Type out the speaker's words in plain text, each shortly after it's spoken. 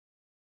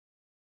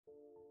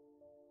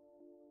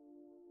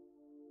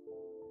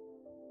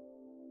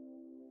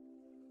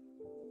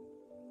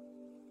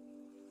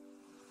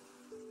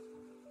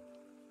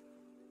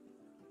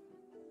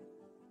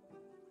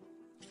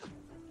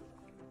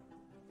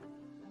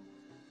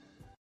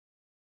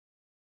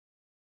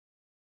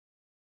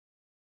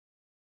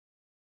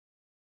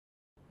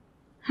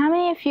How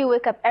many of you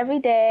wake up every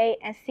day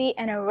and see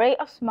an array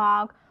of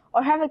smog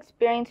or have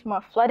experienced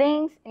more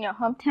floodings in your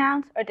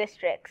hometowns or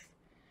districts?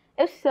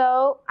 If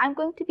so, I'm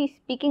going to be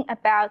speaking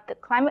about the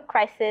climate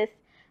crisis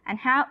and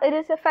how it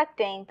is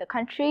affecting the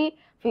country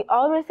we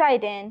all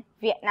reside in,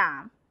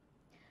 Vietnam.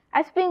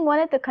 As being one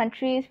of the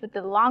countries with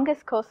the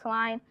longest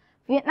coastline,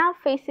 Vietnam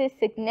faces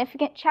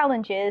significant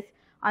challenges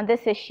on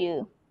this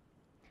issue.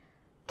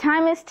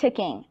 Time is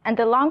ticking, and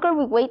the longer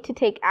we wait to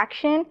take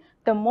action,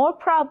 the more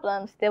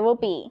problems there will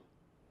be.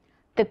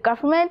 The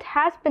government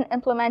has been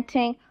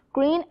implementing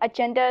green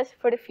agendas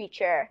for the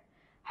future.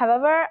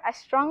 However, I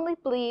strongly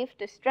believe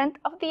the strength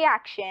of the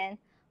action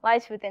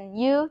lies within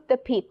you, the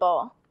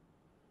people.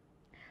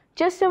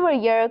 Just over a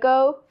year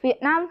ago,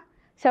 Vietnam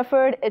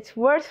suffered its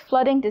worst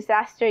flooding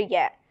disaster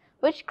yet,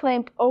 which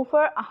claimed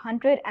over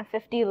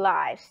 150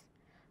 lives.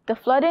 The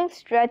flooding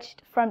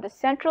stretched from the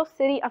central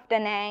city of Da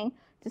Nang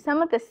to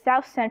some of the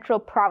south-central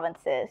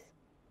provinces.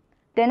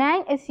 Da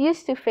Nang is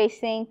used to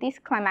facing these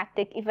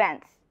climatic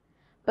events,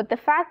 but the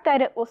fact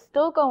that it will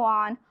still go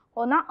on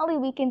will not only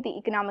weaken the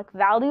economic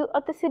value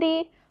of the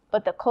city,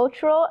 but the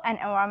cultural and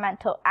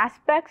environmental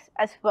aspects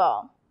as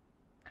well.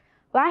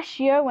 Last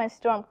year, when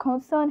Storm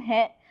Kongson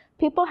hit,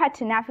 people had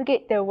to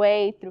navigate their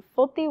way through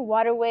filthy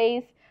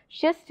waterways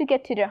just to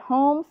get to their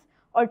homes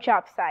or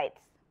job sites.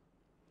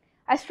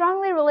 I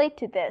strongly relate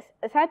to this,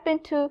 as I've been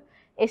to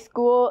a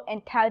school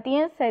in Thao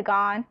Dien,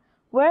 Saigon,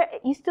 where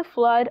it used to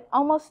flood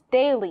almost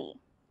daily.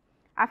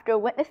 After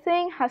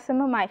witnessing how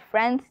some of my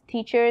friends,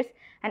 teachers,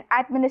 and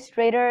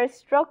administrators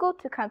struggled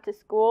to come to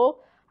school,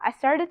 I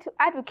started to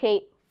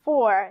advocate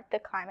for the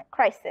climate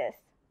crisis.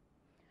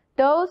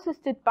 Those who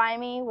stood by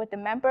me were the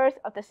members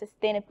of the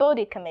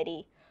Sustainability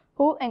Committee,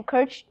 who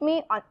encouraged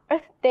me on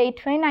Earth Day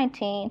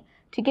 2019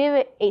 to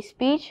give a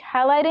speech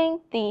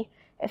highlighting the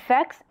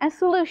effects and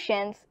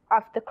solutions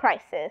of the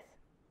crisis.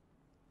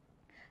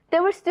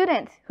 There were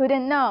students who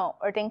didn't know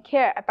or didn't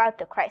care about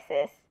the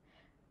crisis,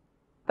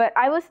 but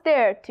I was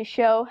there to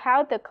show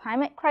how the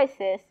climate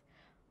crisis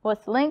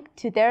was linked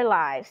to their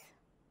lives.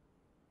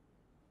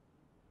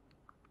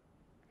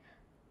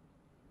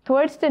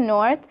 Towards the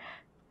north,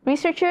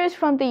 researchers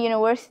from the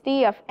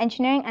University of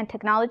Engineering and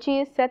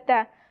Technology said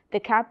that the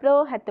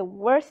capital had the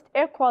worst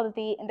air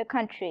quality in the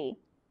country.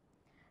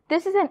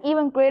 This is an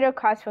even greater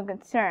cause for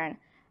concern,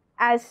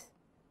 as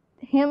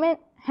human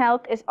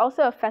health is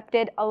also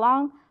affected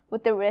along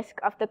with the risk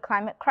of the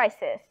climate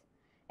crisis.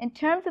 In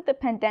terms of the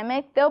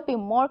pandemic, there will be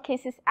more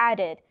cases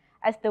added,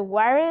 as the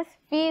virus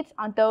feeds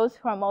on those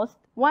who are most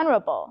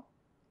vulnerable.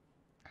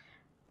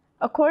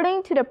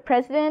 According to the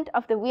president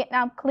of the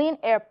Vietnam Clean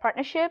Air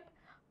Partnership,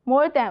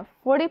 more than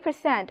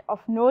 40%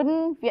 of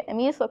northern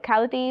Vietnamese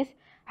localities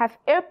have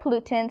air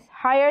pollutants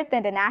higher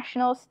than the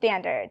national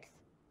standards.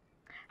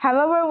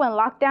 However, when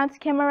lockdowns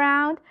came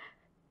around,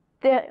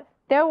 the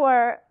air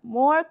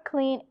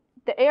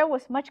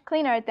was much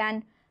cleaner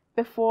than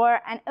before,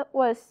 and it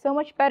was so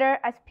much better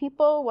as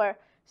people were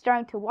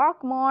starting to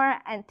walk more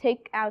and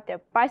take out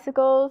their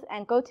bicycles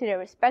and go to their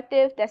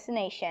respective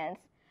destinations.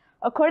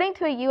 According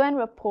to a UN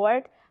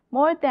report,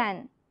 more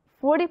than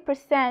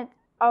 40%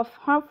 of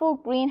harmful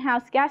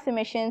greenhouse gas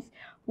emissions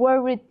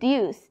were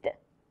reduced.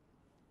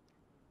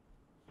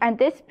 And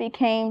this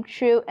became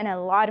true in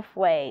a lot of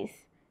ways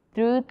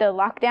through the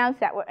lockdowns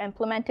that were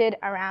implemented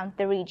around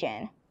the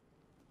region.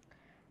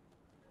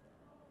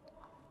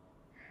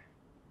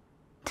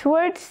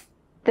 Towards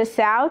the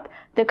south,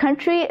 the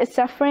country is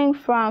suffering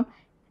from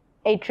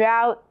a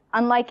drought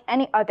unlike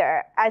any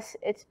other, as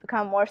it's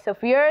become more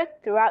severe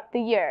throughout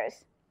the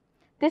years.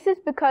 This is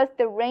because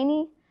the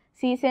rainy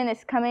season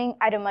is coming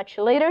at a much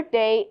later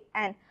date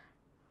and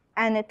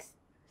it's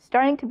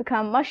starting to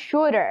become much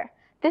shorter.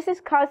 This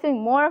is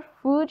causing more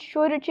food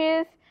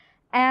shortages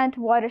and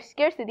water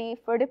scarcity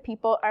for the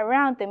people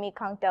around the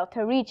Mekong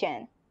Delta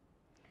region.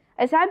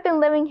 As I've been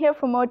living here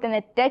for more than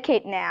a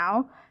decade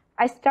now,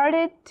 I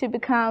started to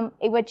become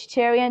a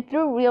vegetarian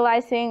through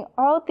realizing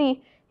all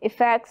the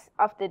effects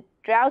of the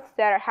droughts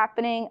that are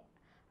happening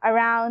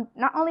around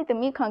not only the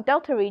Mekong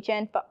Delta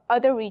region, but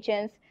other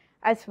regions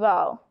as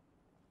well.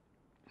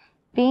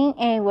 Being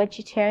a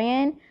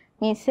vegetarian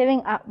means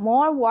saving up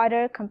more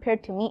water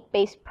compared to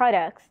meat-based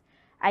products,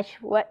 as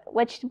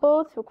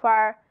vegetables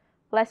require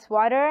less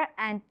water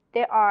and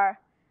they are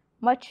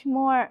much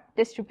more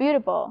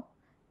distributable.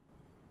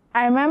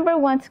 I remember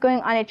once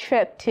going on a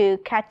trip to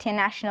Cat Tien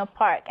National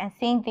Park and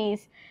seeing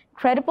these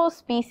incredible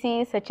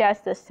species such as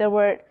the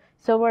silver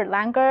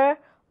langur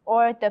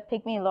or the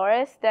pygmy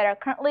loris that are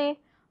currently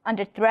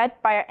under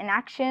threat by our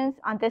inactions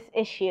on this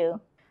issue.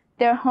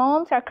 Their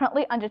homes are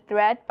currently under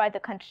threat by the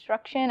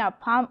construction of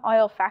palm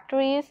oil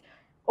factories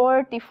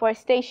or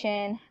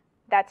deforestation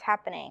that's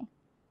happening.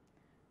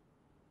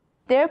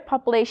 Their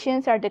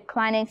populations are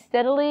declining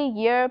steadily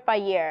year by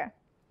year.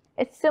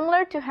 It's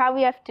similar to how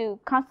we have to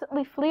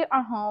constantly flee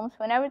our homes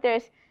whenever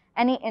there's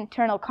any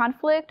internal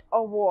conflict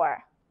or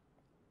war.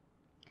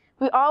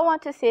 We all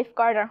want to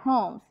safeguard our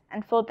homes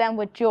and fill them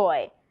with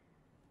joy.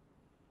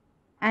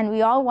 And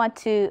we all want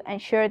to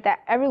ensure that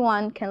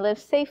everyone can live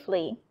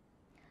safely.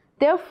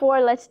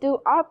 Therefore, let's do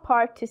our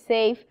part to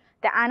save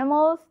the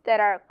animals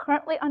that are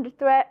currently under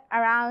threat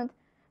around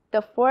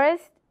the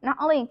forest, not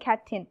only in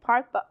Catton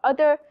Park, but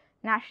other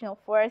national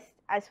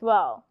forests as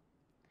well.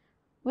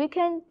 We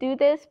can do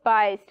this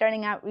by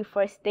starting out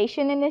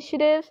reforestation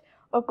initiatives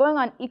or going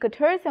on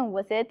ecotourism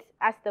visits,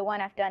 as the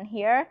one I've done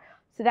here,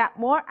 so that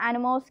more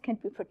animals can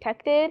be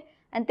protected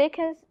and they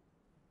can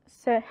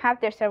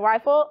have their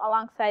survival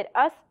alongside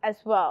us as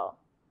well.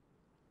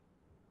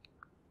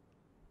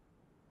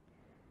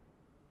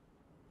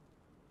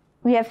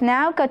 We have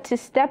now got to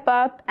step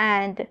up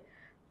and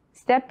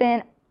step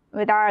in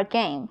with our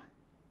game.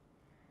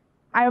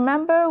 I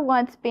remember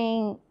once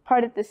being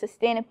part of the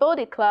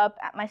sustainability club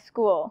at my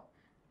school.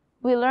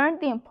 We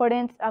learned the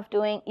importance of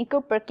doing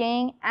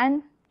eco-bricking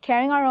and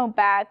carrying our own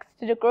bags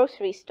to the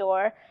grocery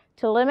store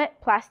to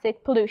limit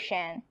plastic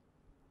pollution.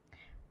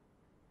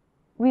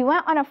 We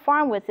went on a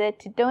farm visit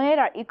to donate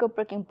our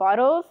eco-bricking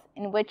bottles,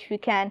 in which we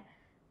can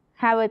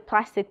have a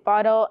plastic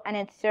bottle and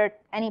insert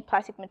any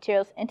plastic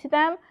materials into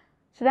them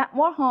so that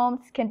more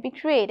homes can be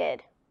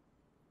created.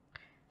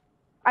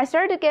 I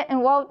started to get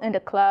involved in the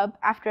club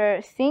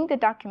after seeing the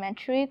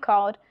documentary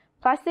called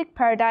Plastic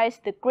Paradise: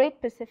 The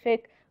Great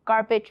Pacific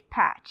Garbage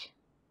Patch.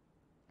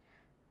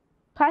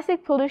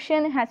 Plastic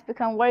pollution has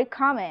become very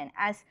common,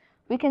 as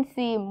we can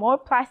see more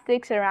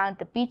plastics around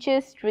the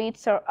beaches,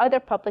 streets, or other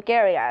public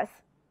areas.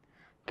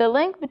 The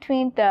link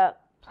between the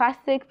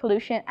plastic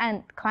pollution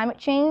and climate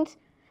change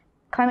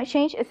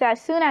is that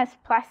as soon as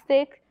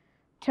plastic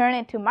turn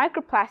into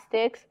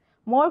microplastics,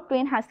 more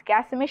greenhouse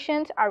gas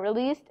emissions are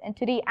released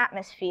into the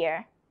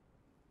atmosphere.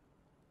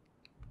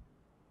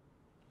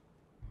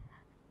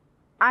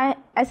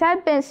 As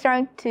I've been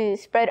starting to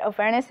spread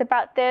awareness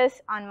about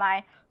this on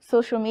my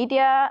social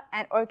media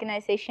and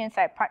organizations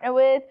I partner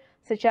with,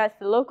 such as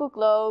the local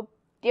Globe,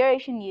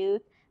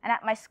 TEDxYouth, and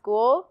at my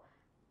school,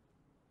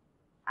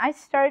 I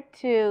started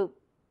to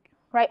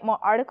write more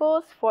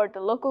articles for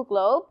the local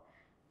Globe,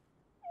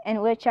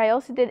 in which I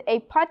also did a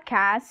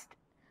podcast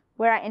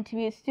where I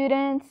interviewed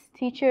students,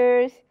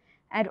 teachers,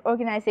 and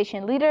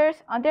organization leaders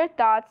on their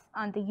thoughts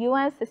on the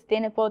UN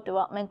Sustainable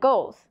Development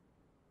Goals.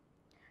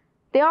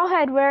 They all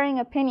had varying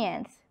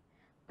opinions,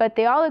 but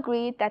they all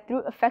agreed that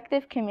through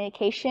effective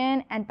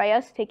communication and by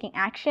us taking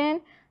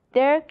action,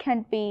 there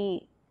can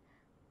be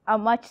a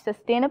much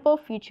sustainable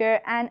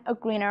future and a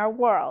greener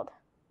world.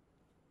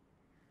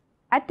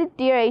 At the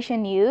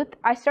TEDxYouth,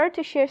 I started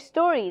to share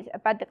stories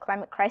about the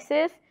climate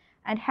crisis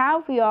and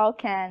how we all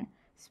can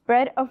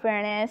spread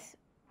awareness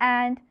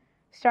and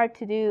start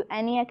to do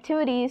any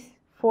activities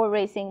for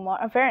raising more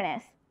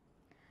awareness.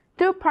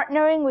 Through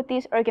partnering with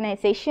these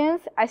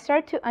organizations, I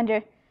started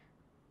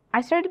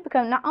to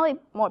become not only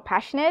more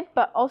passionate,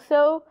 but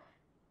also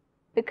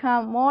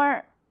become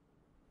more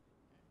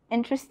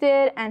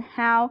interested in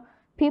how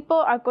people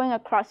are going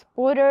across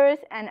borders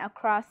and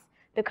across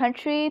the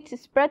country to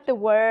spread the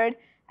word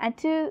and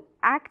to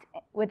act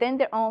within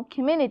their own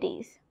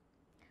communities.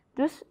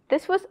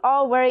 This was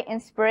all very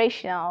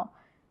inspirational,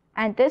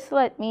 and this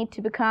led me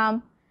to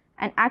become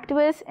an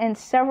activist in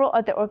several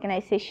other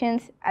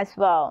organizations as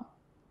well.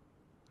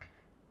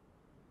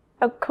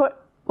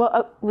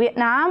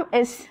 Vietnam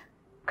is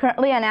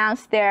currently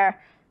announced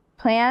their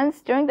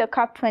plans during the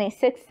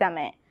COP26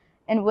 summit,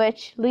 in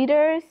which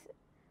leaders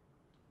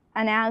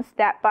announced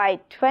that by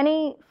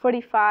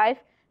 2045,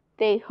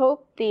 they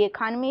hope the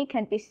economy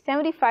can be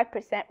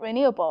 75%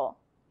 renewable.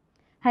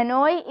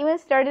 Hanoi even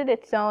started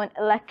its own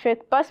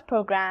electric bus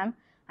program,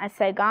 and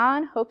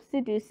Saigon hopes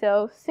to do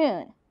so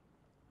soon.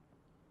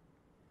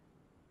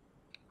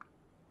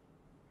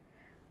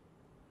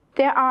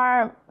 There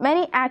are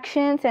many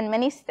actions and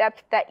many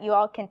steps that you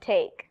all can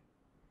take.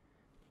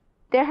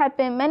 There have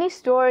been many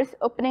stores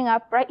opening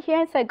up right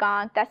here in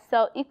Saigon that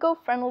sell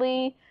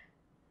eco-friendly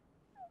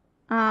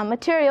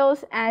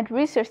materials and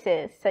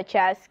resources, such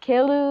as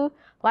Kelu,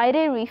 Light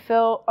A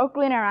Refill, or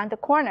Green Around the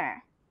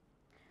Corner.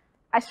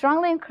 I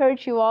strongly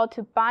encourage you all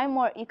to buy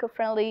more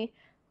eco-friendly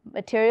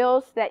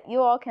materials so that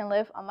you all can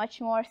live a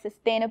much more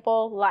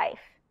sustainable life.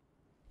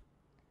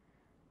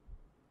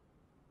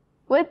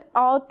 With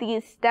all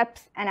these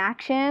steps and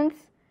actions,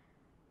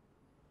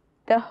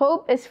 the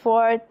hope is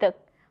for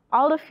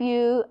all of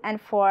you and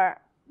for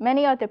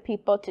many other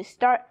people to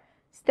start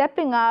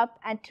stepping up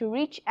and to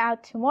reach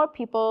out to more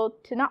people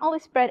to not only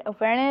spread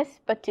awareness,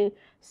 but to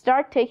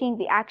start taking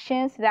the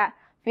actions so that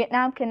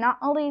Vietnam can not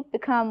only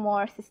become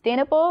more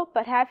sustainable,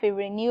 but have a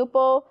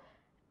renewable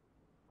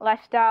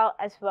lifestyle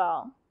as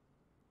well.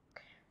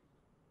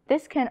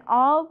 This can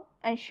all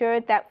ensure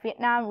that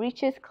Vietnam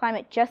reaches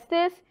climate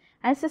justice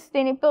and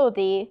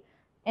sustainability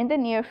in the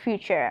near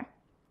future.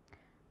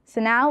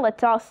 So now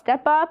let's all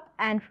step up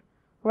and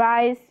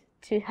rise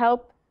to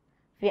help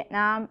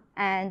Vietnam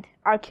and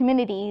our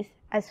communities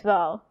as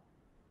well.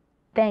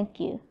 Thank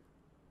you.